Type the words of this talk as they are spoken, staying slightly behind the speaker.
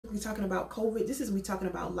we're talking about COVID. This is, we're talking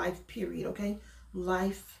about life, period, okay?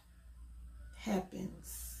 Life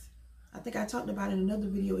happens. I think I talked about in another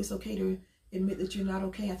video, it's okay to admit that you're not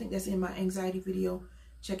okay. I think that's in my anxiety video.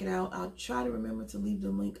 Check it out. I'll try to remember to leave the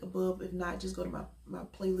link above. If not, just go to my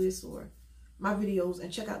playlist or my videos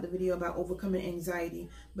and check out the video about overcoming anxiety.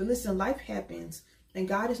 But listen, life happens, and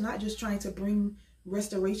God is not just trying to bring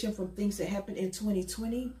restoration from things that happened in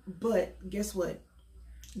 2020, but guess what?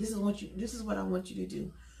 This is what I want you to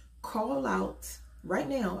do. Call out right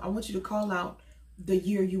now. I want you to call out the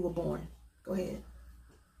year you were born. Go ahead.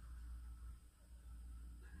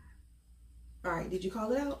 All right, did you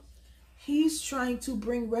call it out? He's trying to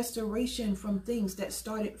bring restoration from things that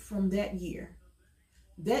started from that year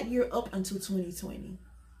up until 2020.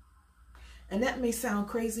 And that may sound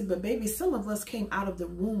crazy, but baby, some of us came out of the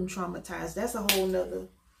womb traumatized. That's a whole nother,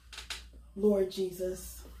 Lord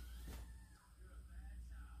Jesus.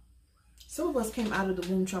 Some of us came out of the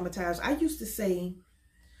womb traumatized. I used to say,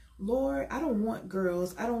 Lord, I don't want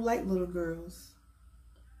girls. I don't like little girls.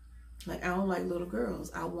 Like, I don't like little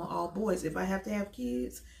girls. I want all boys. If I have to have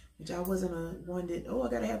kids, which I wasn't one that, oh, I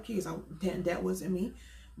got to have kids. That wasn't me.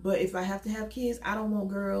 But if I have to have kids, I don't want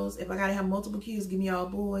girls. If I got to have multiple kids, give me all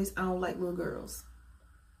boys. I don't like little girls.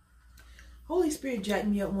 Holy Spirit jacked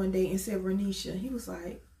me up one day and said, Renisha. He was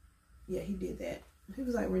like, yeah, he did that. He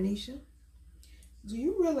was like, Renisha, do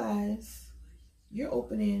you realize you're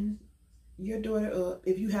opening your daughter up,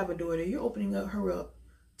 if you have a daughter, you're opening her up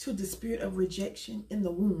to the spirit of rejection in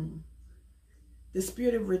the womb. The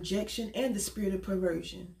spirit of rejection and the spirit of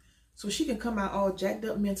perversion. So she can come out all jacked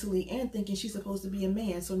up mentally and thinking she's supposed to be a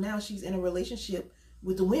man. So now she's in a relationship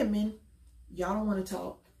with the women. Y'all don't want to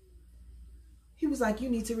talk. He was like, you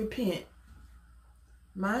need to repent.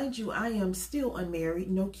 Mind you, I am still unmarried,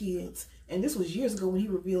 no kids. And this was years ago when he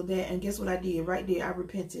revealed that. And guess what I did? Right there, I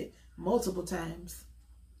repented multiple times.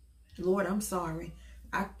 Lord, I'm sorry.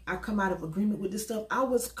 I come out of agreement with this stuff. I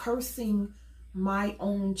was cursing my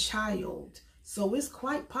own child. So it's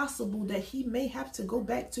quite possible that he may have to go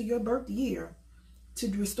back to your birth year to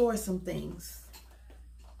restore some things.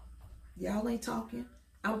 Y'all ain't talking.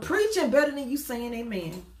 I'm preaching better than you saying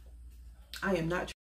amen. I am not